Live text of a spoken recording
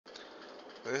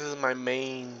This is my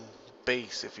main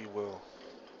base, if you will.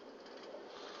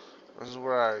 This is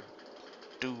where I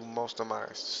do most of my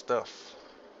stuff.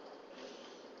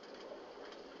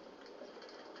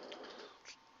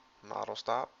 An auto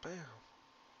stop. Bam.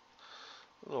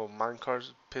 Little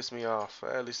minecarts piss me off.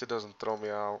 At least it doesn't throw me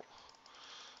out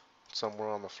somewhere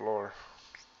on the floor.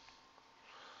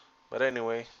 But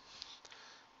anyway,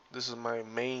 this is my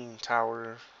main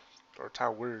tower, or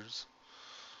towers.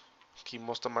 Keep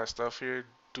most of my stuff here.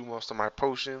 Do most of my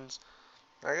potions.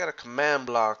 I got a command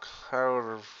block.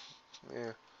 However,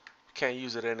 yeah, can't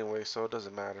use it anyway, so it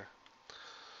doesn't matter.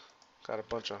 Got a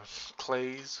bunch of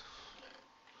clays.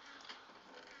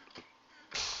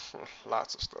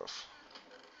 Lots of stuff.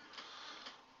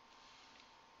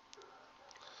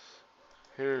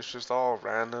 Here it's just all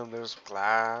random. There's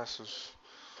glass, there's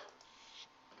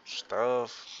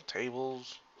stuff,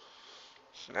 tables,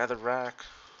 netherrack.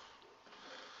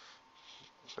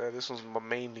 Yeah, this one's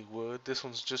mainly wood. This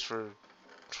one's just for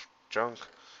junk.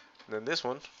 And then this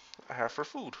one I have for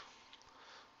food.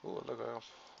 Ooh, look, I'll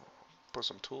put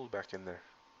some tools back in there.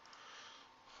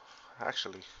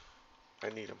 Actually, I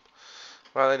need them.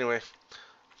 Well, anyway,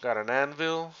 got an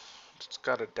anvil. It's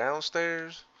got a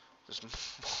downstairs. There's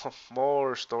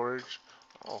more storage.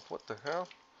 Oh, what the hell?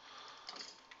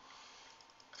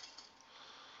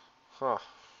 Huh.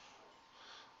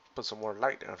 Put some more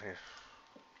light down here.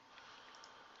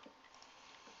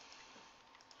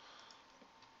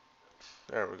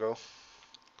 There we go.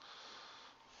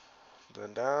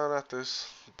 Then down at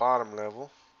this bottom level,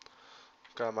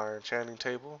 got my enchanting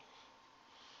table.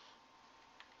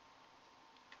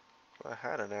 I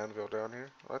had an anvil down here.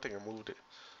 I think I moved it.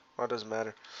 Well, it doesn't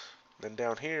matter. Then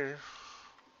down here,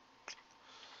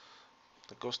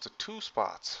 it goes to two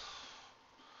spots.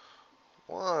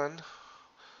 One,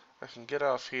 I can get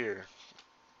off here.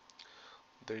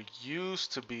 There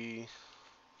used to be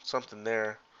something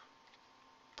there,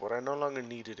 but I no longer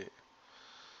needed it.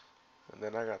 And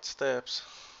then I got steps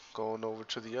going over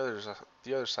to the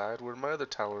other side where my other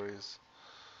tower is.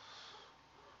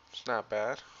 It's not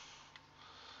bad.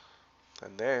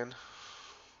 And then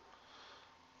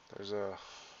there's a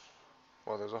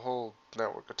there's a whole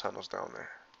network of tunnels down there.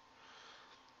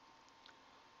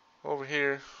 Over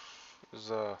here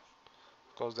is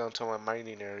goes down to my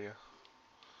mining area.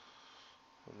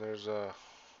 And there's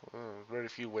very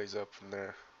few ways up from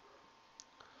there.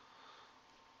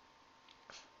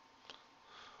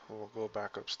 We'll go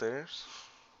back upstairs.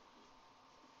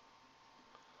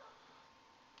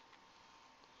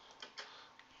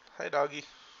 Hi, doggy.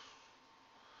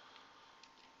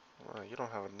 You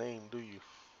don't have a name, do you?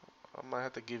 I might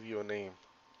have to give you a name.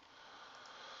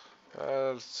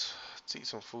 Let's eat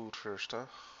some food first, huh?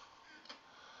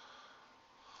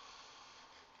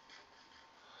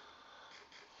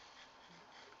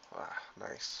 Ah,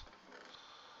 nice.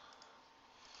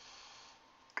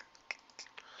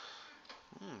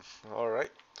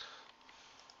 Alright.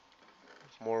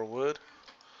 More wood.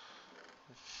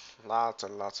 Lots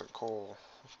and lots of coal.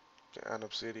 And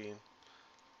obsidian.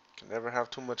 Can never have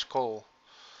too much coal.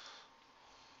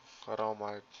 Got all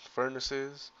my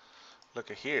furnaces. Look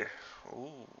at here.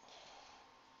 Ooh.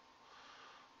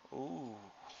 Ooh.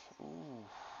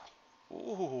 Ooh.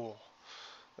 Ooh.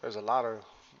 There's a lot of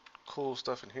cool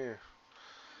stuff in here.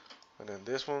 And then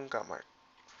this one got my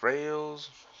rails,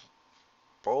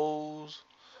 bows.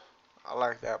 I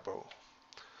like that bow.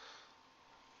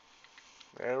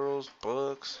 Arrows,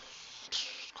 books,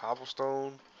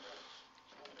 cobblestone,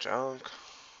 junk.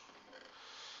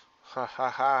 Ha ha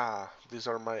ha. These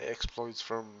are my exploits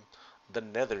from the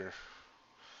nether.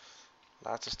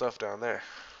 Lots of stuff down there.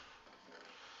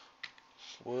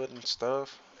 Wood and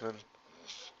stuff. And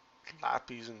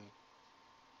lapis and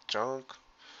junk.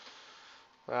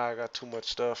 I got too much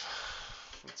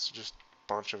stuff. It's just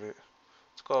a bunch of it.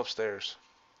 Let's go upstairs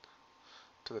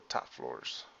to the top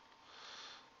floors.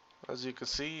 As you can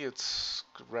see, it's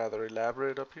rather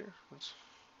elaborate up here. It's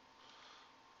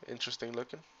interesting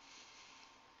looking.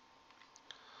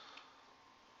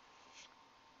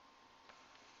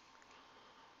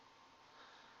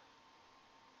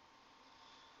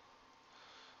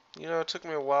 You know, it took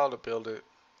me a while to build it,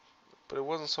 but it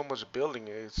wasn't so much building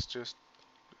it, it's just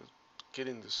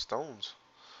getting the stones.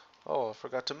 Oh, I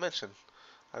forgot to mention,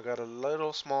 I got a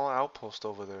little small outpost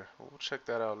over there. We'll check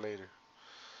that out later.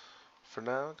 For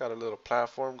now, got a little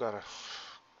platform, got a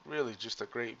really just a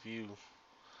great view.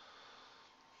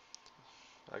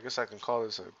 I guess I can call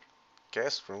this a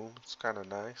guest room. It's kind of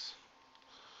nice.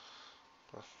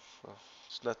 Well,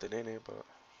 there's nothing in it, but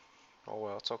oh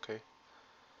well, it's okay.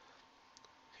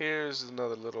 Here's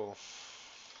another little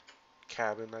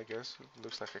cabin, I guess. It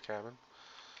looks like a cabin.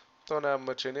 Don't have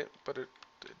much in it, but it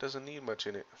doesn't need much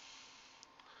in it.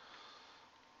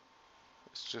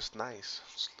 It's just nice.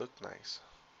 Just look nice.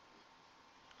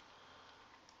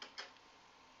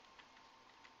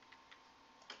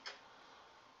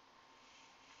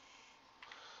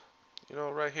 You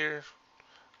know, right here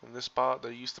in this spot,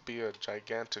 there used to be a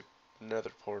gigantic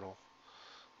nether portal.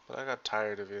 But I got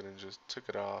tired of it and just took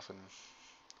it off. And,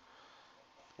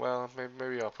 well,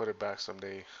 maybe I'll put it back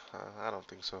someday. I don't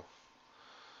think so.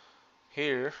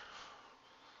 Here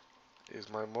is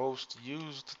my most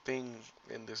used thing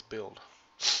in this build.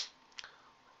 This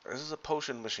is a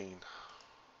potion machine.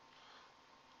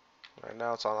 Right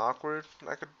now it's on awkward.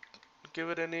 I could give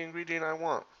it any ingredient I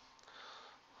want.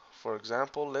 For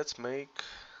example, let's make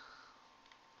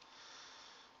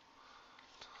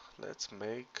let's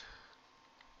make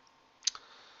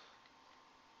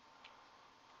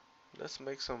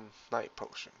some night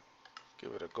potion.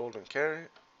 Give it a golden carrot.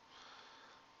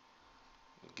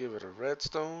 Give it a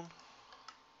redstone.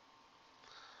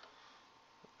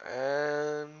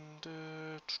 And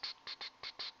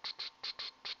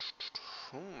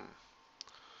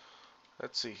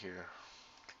let's see here.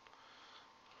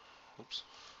 Oops.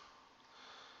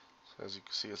 So as you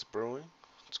can see, it's brewing.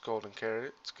 It's golden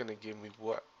carrot. It's gonna give me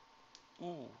what?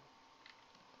 Ooh,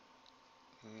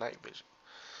 night vision.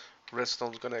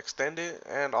 Redstone's gonna extend it,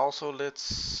 and also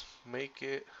let's make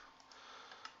it.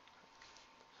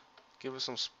 Give it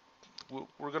some.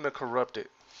 We're gonna corrupt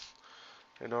it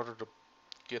in order to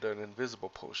get an invisible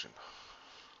potion.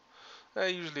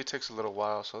 That usually takes a little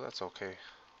while, so that's okay.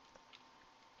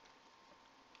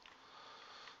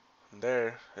 And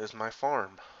there is my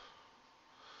farm.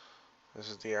 This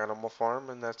is the animal farm,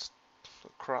 and that's the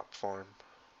crop farm.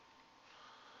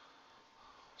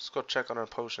 Let's go check on our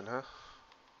potion, huh?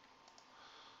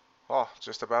 Oh,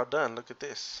 just about done. Look at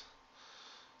this.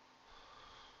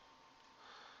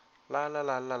 La la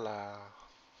la la la.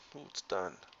 Ooh, it's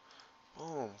done.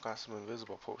 Boom, got some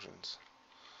invisible potions.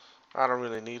 I don't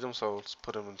really need them, so let's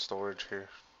put them in storage here.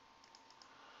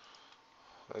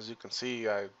 As you can see,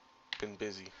 I've been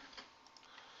busy.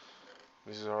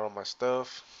 These are all my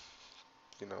stuff.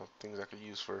 You know, things I could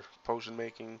use for potion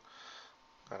making.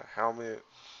 Got a helmet,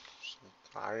 some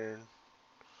iron,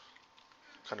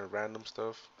 kind of random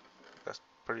stuff. That's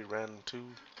pretty random too.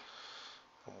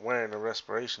 I'm wearing a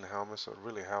respiration helmet, so it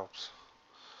really helps.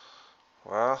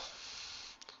 Well,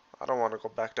 I don't want to go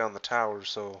back down the tower,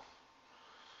 so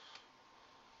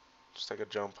let's take a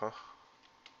jump, huh?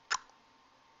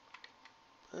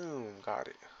 Boom, got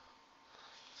it.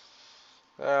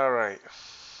 Alright.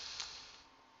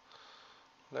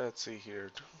 Let's see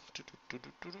here.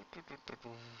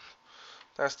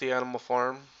 That's the animal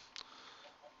farm.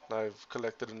 I've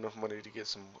collected enough money to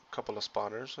get a couple of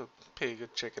spawners, a pig, a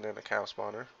chicken, and a cow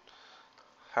spawner.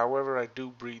 However, I do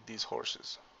breed these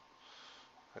horses.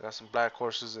 I got some black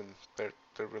horses, and they're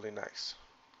really nice.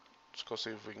 Let's go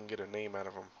see if we can get a name out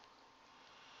of them.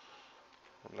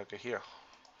 Look at here.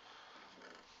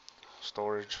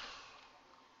 Storage.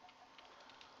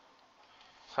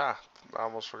 Ha! I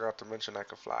almost forgot to mention I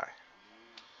could fly.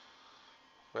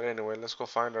 But anyway, let's go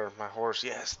find my horse.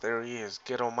 Yes, there he is.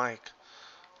 Ghetto Mike.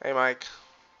 Hey, Mike.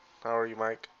 How are you,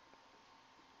 Mike?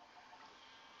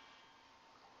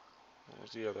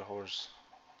 Where's the other horse?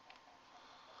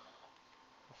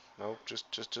 Nope,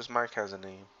 just Mike has a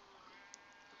name.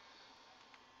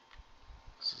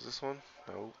 Is this one?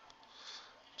 Nope.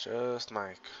 Just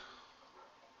Mike.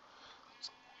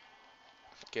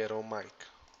 Ghetto Mike.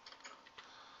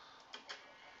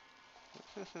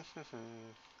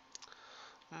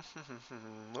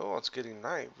 Oh, it's getting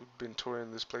night. We've been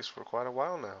touring this place for quite a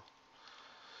while now.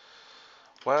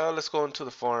 Well, let's go into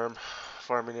the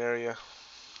farming area.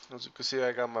 As you can see,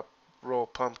 I got my row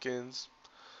of pumpkins,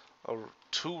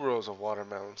 two rows of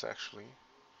watermelons actually.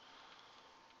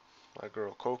 I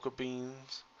grow cocoa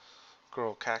beans,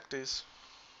 grow cactus.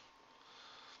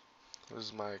 This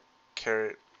is my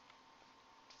carrot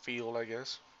field, I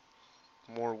guess.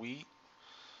 More wheat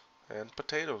and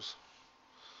potatoes.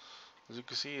 As you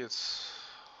can see,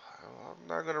 I'm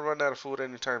not gonna run out of food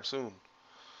anytime soon.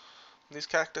 These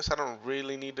cactus I don't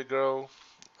really need to grow.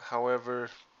 However,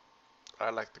 I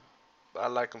like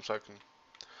them so I can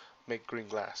make green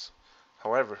glass.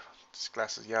 However, this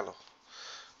glass is yellow.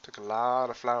 Took a lot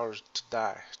of flowers to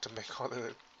die to make all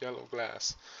the yellow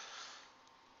glass.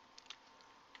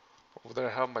 Over there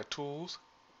I have my tools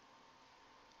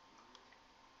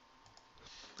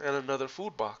and another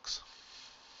food box.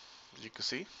 As you can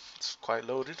see, it's quite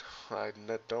loaded. I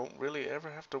don't really ever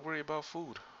have to worry about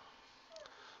food.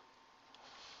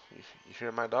 You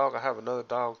hear my dog? I have another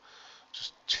dog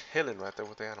just chilling right there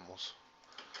with the animals.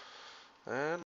 And